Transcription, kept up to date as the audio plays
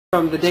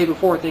from the day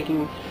before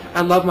thinking,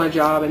 I love my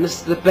job and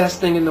this is the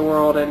best thing in the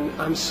world and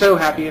I'm so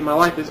happy and my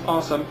life is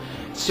awesome,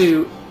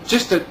 to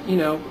just a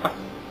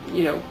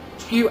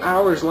few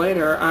hours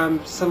later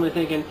I'm suddenly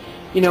thinking,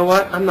 you know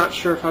what, I'm not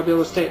sure if I'll be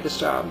able to stay at this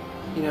job,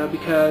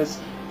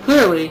 because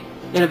clearly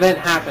an event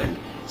happened.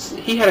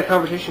 He had a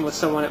conversation with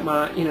someone at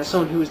my,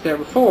 someone who was there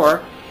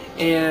before,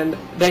 and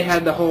they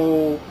had the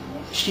whole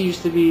 "she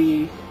used to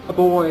be a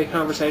boy"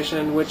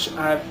 conversation, which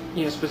I've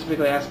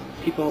specifically asked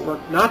people at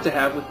work not to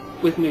have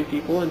with new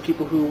people and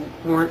people who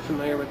weren't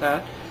familiar with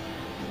that.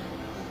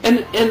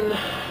 And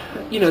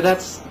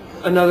that's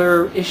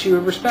another issue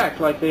of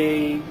respect. Like,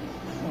 they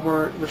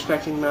weren't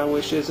respecting my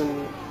wishes,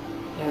 and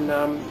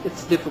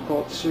it's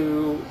difficult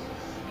to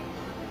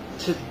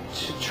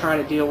try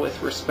to deal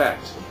with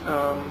respect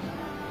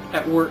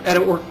at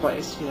a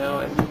workplace,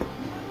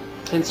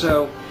 and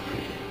so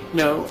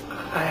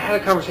I had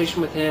a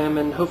conversation with him,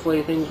 and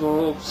hopefully things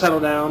will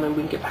settle down and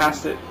we can get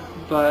past it.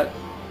 But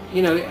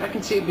I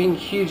can see it being a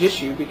huge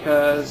issue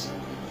because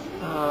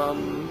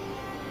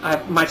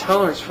my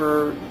tolerance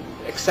for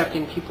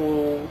accepting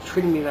people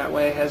treating me that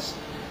way has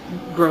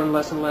grown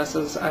less and less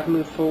as I've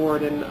moved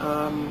forward, and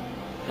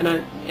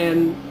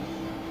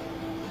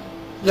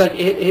like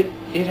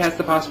it has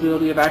the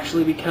possibility of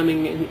actually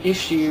becoming an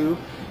issue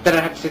that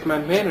I have to take to my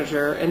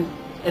manager, and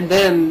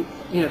then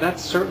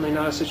that's certainly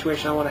not a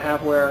situation I want to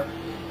have, where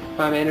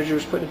my manager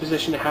is put in a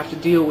position to have to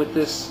deal with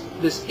this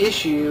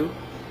issue,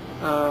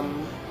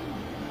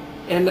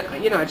 and I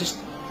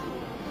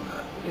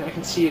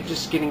can see it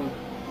just getting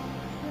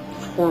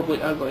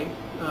horribly ugly.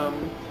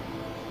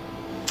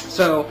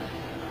 So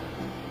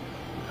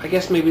I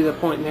guess maybe the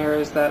point there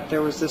is that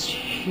there was this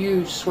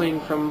huge swing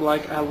from,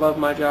 like, I love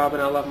my job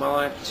and I love my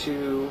life,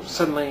 to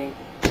suddenly,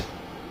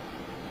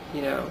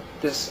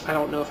 this, I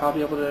don't know if I'll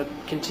be able to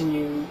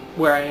continue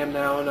where I am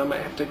now and I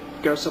might have to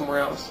go somewhere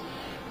else.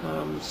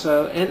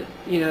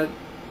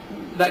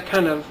 That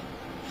kind of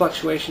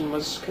fluctuation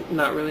was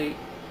not really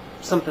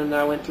something that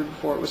I went through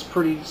before. It was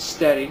pretty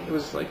steady. It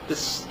was like this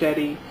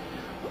steady,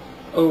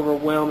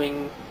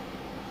 overwhelming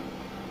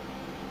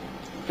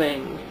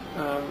thing,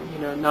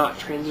 not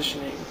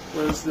transitioning.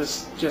 It was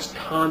this just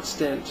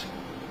constant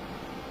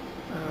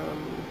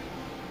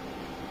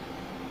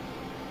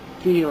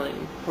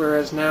feeling,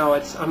 whereas now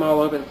I'm all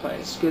over the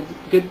place.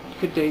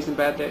 Good days and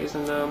bad days,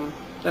 and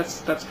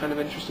that's kind of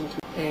interesting to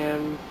me.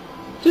 And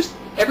just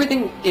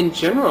everything in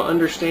general,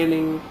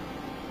 understanding.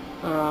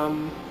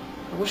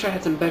 I wish I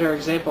had some better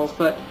examples,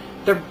 but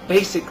they're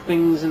basic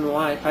things in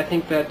life. I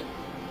think that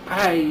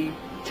I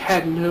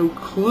had no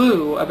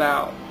clue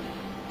about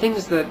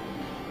things that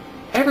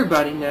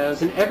everybody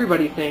knows and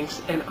everybody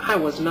thinks, and I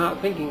was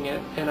not thinking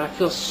it. And I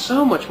feel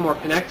so much more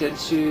connected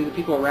to the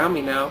people around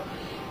me now,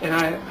 and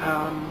I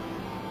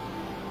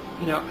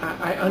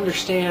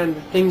understand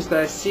things that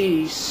I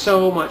see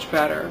so much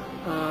better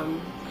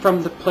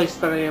from the place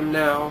that I am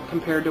now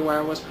compared to where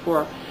I was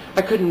before.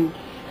 There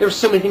were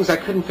so many things I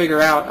couldn't figure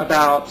out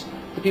about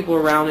the people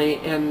around me,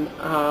 and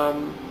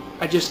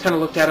I just kind of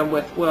looked at them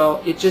with,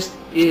 well, it just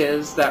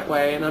is that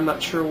way, and I'm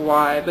not sure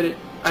why, but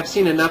I've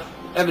seen enough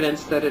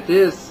evidence that it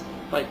is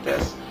like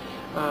this,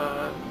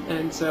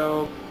 and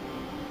so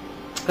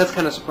that's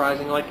kind of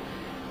surprising. Like,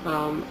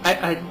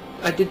 I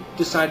did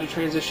decide to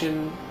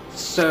transition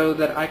so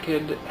that I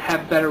could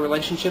have better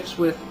relationships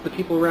with the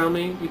people around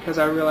me, because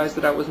I realized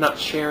that I was not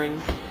sharing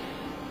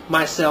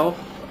myself,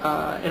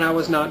 and I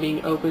was not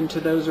being open to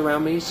those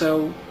around me,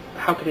 so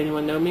how could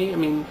anyone know me? I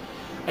mean,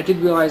 I did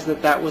realize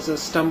that that was a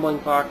stumbling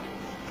block,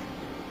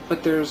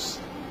 but there's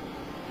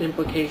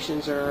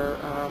implications or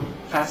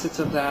facets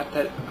of that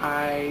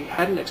I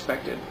hadn't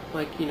expected,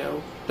 like,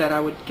 that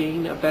I would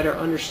gain a better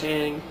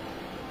understanding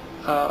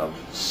of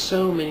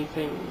so many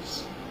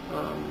things.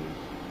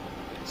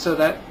 So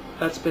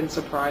that's been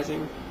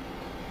surprising.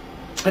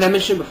 And I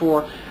mentioned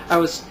before, I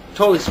was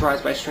totally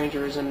surprised by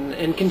strangers,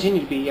 and continue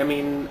to be. I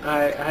mean,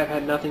 I've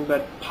had nothing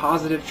but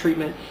positive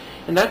treatment,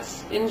 and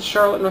that's in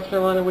Charlotte, North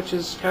Carolina, which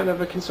is kind of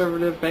a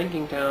conservative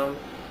banking town.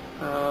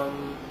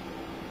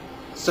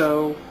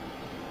 So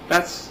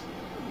that's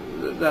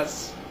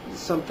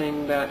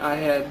something that I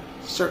had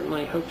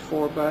certainly hoped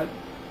for, but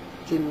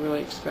didn't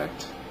really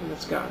expect, and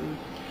it's gotten.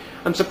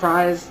 I'm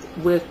surprised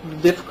with the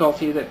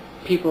difficulty that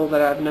people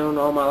that I've known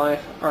all my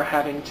life are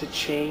having to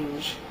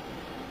change,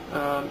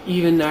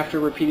 even after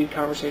repeated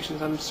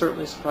conversations. I'm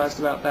certainly surprised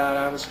about that.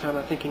 I was kind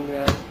of thinking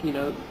that,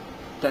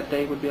 that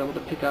they would be able to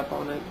pick up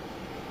on it,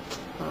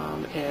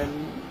 and,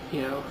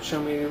 show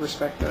me the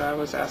respect that I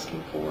was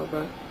asking for,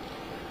 but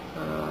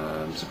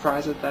I'm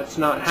surprised that that's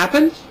not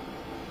happened.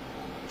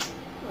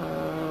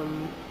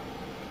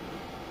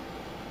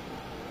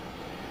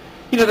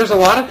 There's a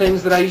lot of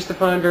things that I used to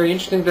find very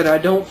interesting that I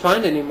don't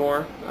find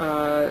anymore.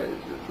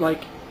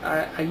 Like,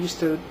 I used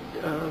to,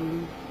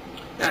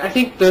 I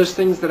think those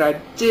things that I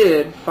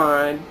did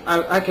find,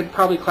 I could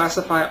probably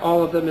classify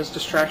all of them as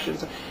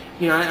distractions.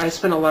 I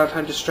spent a lot of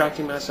time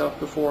distracting myself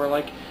before,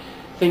 like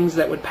things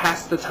that would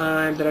pass the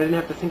time, that I didn't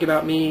have to think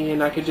about me,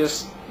 and I could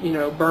just,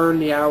 burn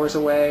the hours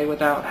away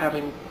without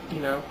having,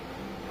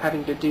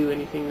 having to do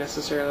anything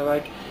necessarily.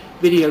 Like,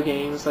 video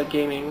games, like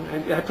gaming.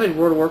 I played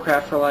World of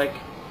Warcraft for like,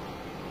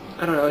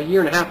 I don't know, a year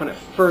and a half when it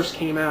first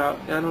came out.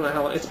 I don't know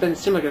how long. It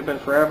seemed like it's been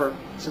forever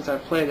since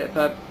I've played it.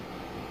 But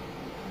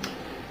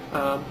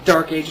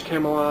Dark Age of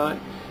Camelot.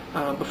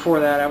 Before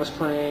that, I was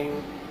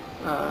playing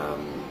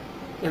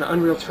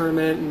Unreal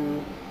Tournament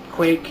and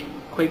Quake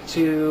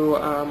 2.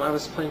 I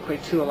was playing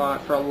Quake 2 a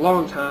lot for a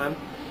long time.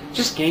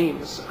 Just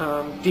games.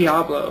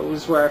 Diablo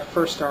was where I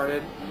first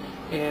started,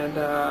 and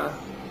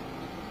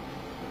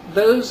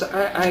those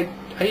I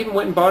even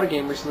went and bought a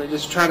game recently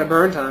just to try to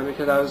burn time,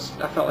 because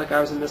I felt like I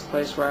was in this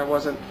place where I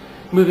wasn't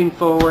moving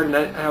forward, and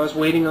I was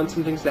waiting on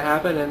some things to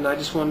happen, and I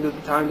just wanted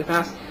the time to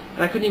pass,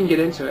 and I couldn't even get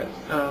into it.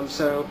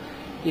 So,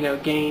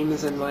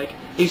 games, and like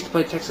I used to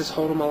play Texas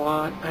Hold'em a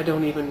lot. I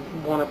don't even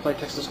want to play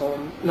Texas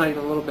Hold'em, not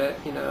even a little bit.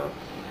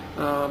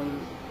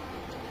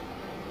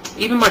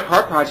 Even my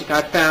car project,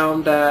 I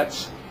found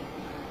that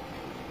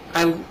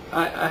I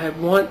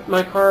want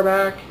my car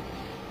back,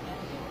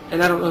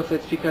 and I don't know if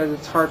it's because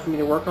it's hard for me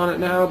to work on it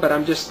now, but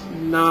I'm just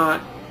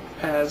not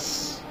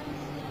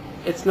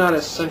it's not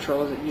as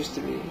central as it used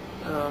to be.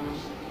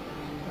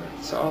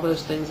 So all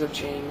those things have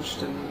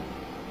changed. And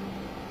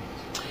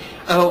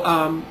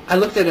I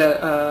looked at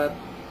a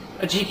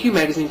GQ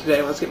magazine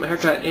today. Let's get my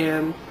haircut,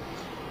 and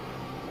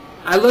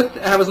I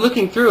was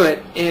looking through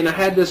it, and I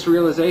had this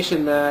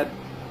realization that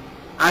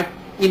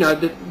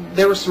that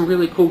there were some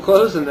really cool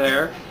clothes in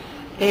there,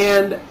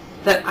 and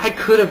that I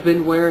could have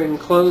been wearing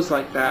clothes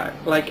like that.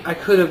 Like, I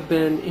could have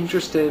been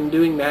interested in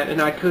doing that, and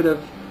I could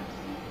have,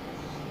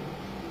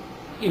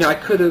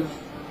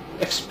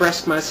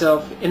 expressed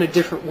myself in a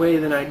different way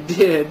than I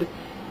did,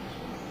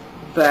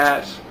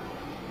 that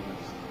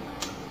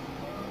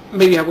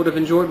maybe I would have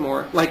enjoyed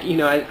more. Like,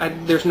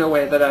 there's no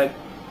way that I'd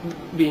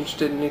be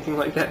interested in anything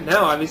like that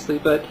now, obviously,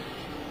 but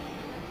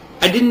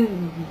I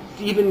didn't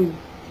even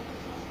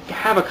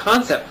have a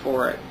concept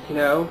for it,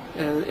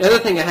 And the other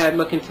thing I had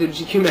looking through the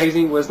GQ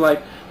magazine was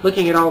like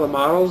looking at all the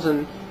models,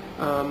 and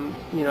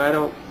I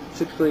don't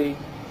typically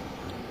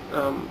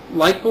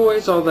like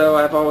boys, although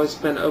I've always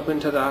been open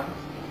to the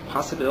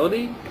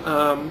possibility.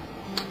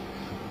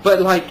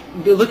 But like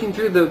looking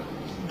through the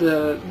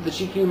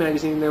GQ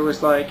magazine, there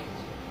was like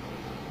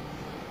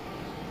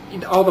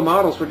all the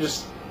models were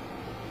just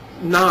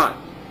not.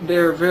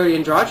 They're very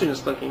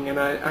androgynous looking, and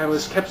I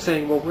kept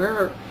saying, well,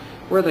 where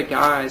are the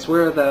guys?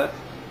 Where are the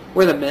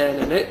men?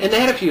 And they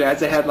had a few ads.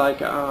 They had like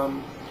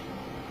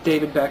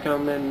David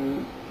Beckham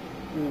and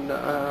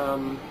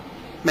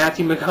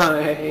Matthew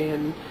McConaughey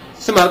and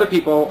some other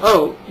people.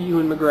 Oh,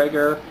 Ewan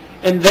McGregor,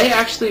 and they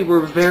actually were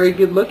very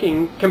good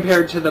looking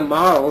compared to the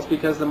models,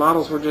 because the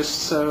models were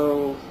just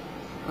so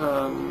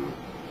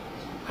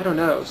I don't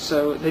know.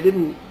 So they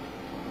didn't.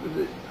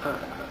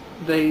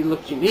 They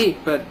looked unique,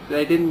 but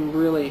they didn't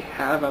really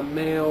have a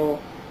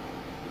male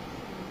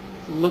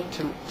look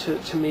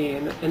to me,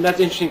 and that's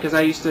interesting, because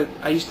I used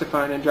to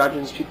find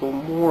androgynous people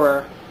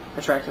more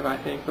attractive, I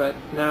think, but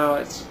now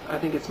I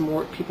think it's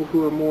more people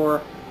who are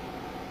more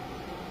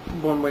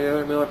one way or the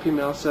other, male or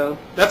female. So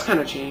that's kind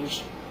of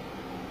changed.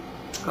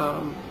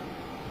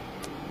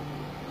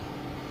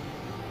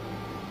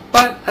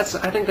 But I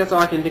think that's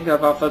all I can think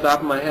of off the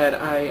top of my head.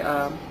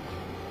 I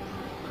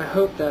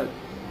hope that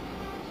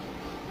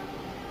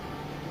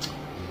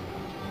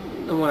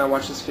when I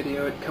watch this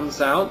video it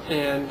comes out,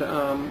 and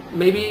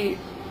maybe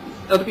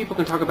other people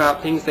can talk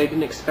about things they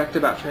didn't expect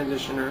about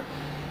transition, or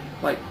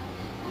like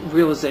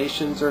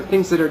realizations, or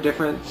things that are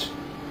different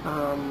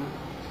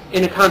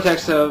in a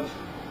context of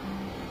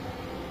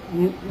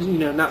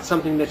not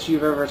something that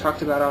you've ever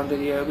talked about on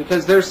video,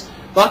 because there's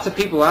lots of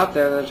people out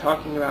there that are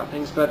talking about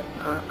things, but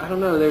I don't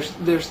know,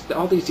 there's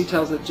all these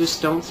details that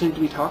just don't seem to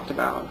be talked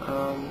about,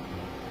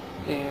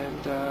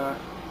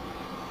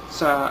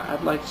 so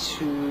I'd like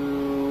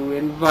to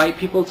invite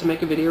people to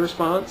make a video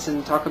response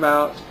and talk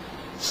about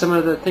some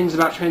of the things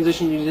about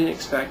transition you didn't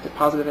expect,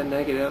 positive and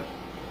negative.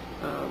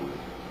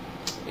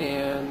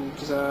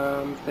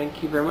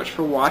 Thank you very much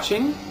for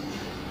watching.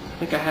 I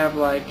think I have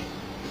like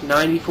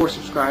 94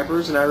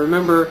 subscribers, and I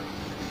remember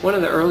one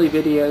of the early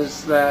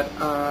videos that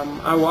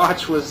I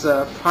watched was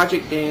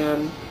Project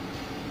Dan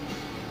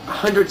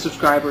 100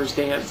 subscribers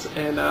dance,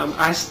 and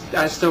I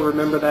still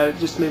remember that. It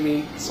just made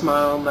me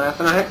smile and laugh,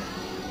 and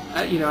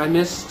I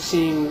miss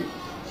seeing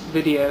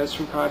videos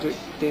from Project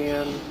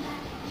Dan,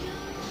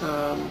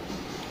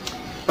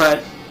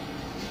 but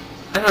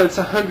I don't know, it's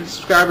 100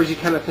 subscribers. You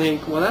kind of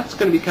think, well, that's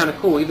going to be kind of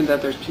cool, even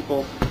that there's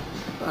people,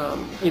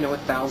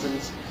 with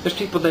thousands. There's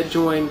people that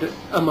joined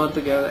a month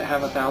ago that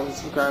have 1,000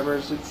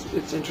 subscribers.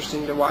 It's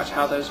interesting to watch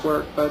how those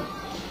work. But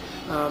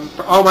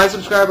for all my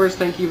subscribers,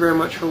 thank you very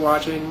much for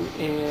watching,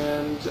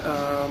 and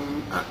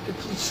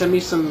send me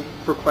some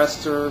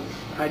requests or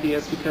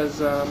ideas,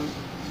 because I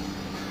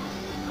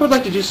would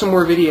like to do some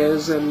more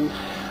videos, and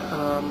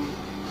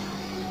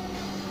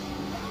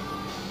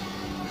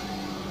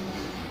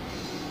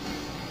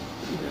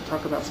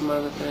talk about some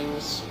other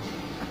things.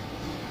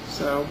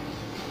 So,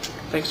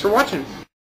 thanks for watching.